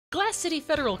Glass City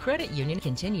Federal Credit Union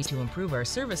continues to improve our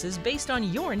services based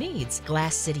on your needs.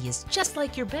 Glass City is just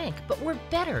like your bank, but we're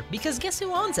better because guess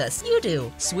who owns us? You do.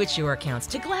 Switch your accounts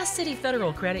to Glass City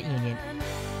Federal Credit Union.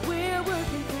 We're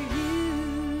working for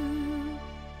you.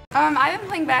 I've been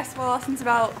playing basketball since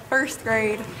about first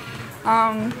grade.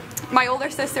 My older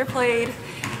sister played,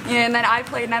 and then I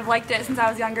played, and I've liked it since I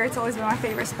was younger. It's always been my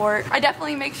favorite sport. I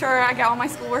definitely make sure I get all my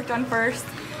schoolwork done first.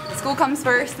 School comes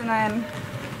first, and then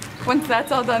once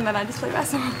that's all done, then I just play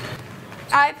basketball.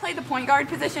 I play the point guard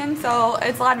position, so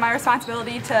it's a lot of my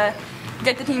responsibility to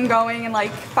get the team going and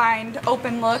like find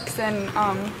open looks and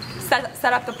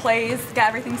set up the plays, get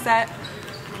everything set.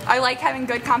 I like having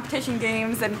good competition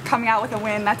games and coming out with a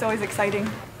win. That's always exciting.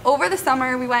 Over the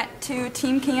summer, we went to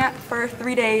team camp for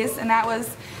 3 days, and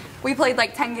we played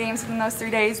like 10 games within those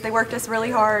 3 days. They worked us really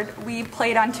hard. We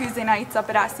played on Tuesday nights up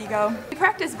at Otsego. We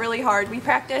practiced really hard. We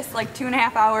practiced like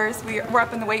 2.5 hours. We were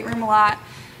up in the weight room a lot.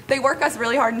 They work us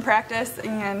really hard in practice,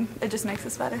 and it just makes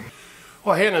us better.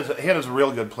 Well, Hannah's a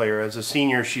real good player. As a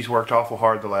senior, she's worked awful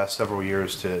hard the last several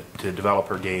years to develop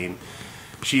her game.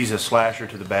 She's a slasher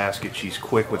to the basket. She's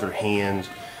quick with her hands.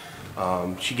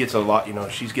 She gets a lot,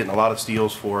 she's getting a lot of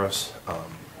steals for us.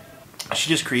 She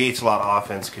just creates a lot of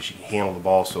offense because she can handle the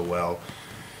ball so well.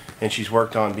 And she's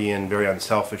worked on being very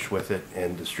unselfish with it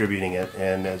and distributing it.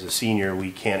 And as a senior, we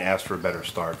can't ask for a better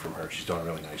start from her. She's done a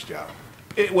really nice job.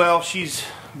 Well, she's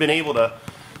been able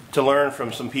to learn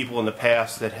from some people in the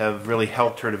past that have really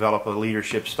helped her develop a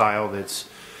leadership style that's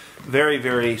very,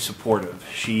 very supportive.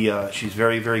 She's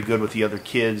very, very good with the other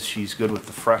kids. She's good with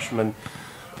the freshmen.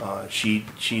 She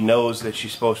knows that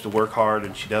she's supposed to work hard,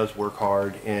 and she does work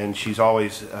hard, and she's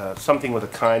always something with a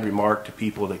kind remark to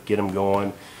people that get them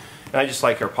going. And I just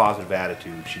like her positive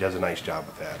attitude. She does a nice job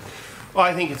with that. Well,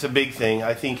 I think it's a big thing.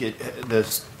 I think the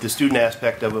student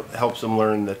aspect of it helps them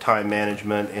learn the time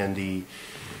management and the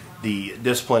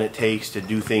discipline it takes to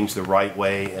do things the right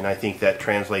way, and I think that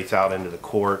translates out into the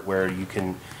court where you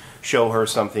can show her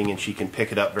something and she can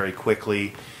pick it up very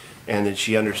quickly, and then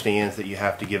she understands that you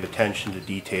have to give attention to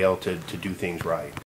detail to do things right.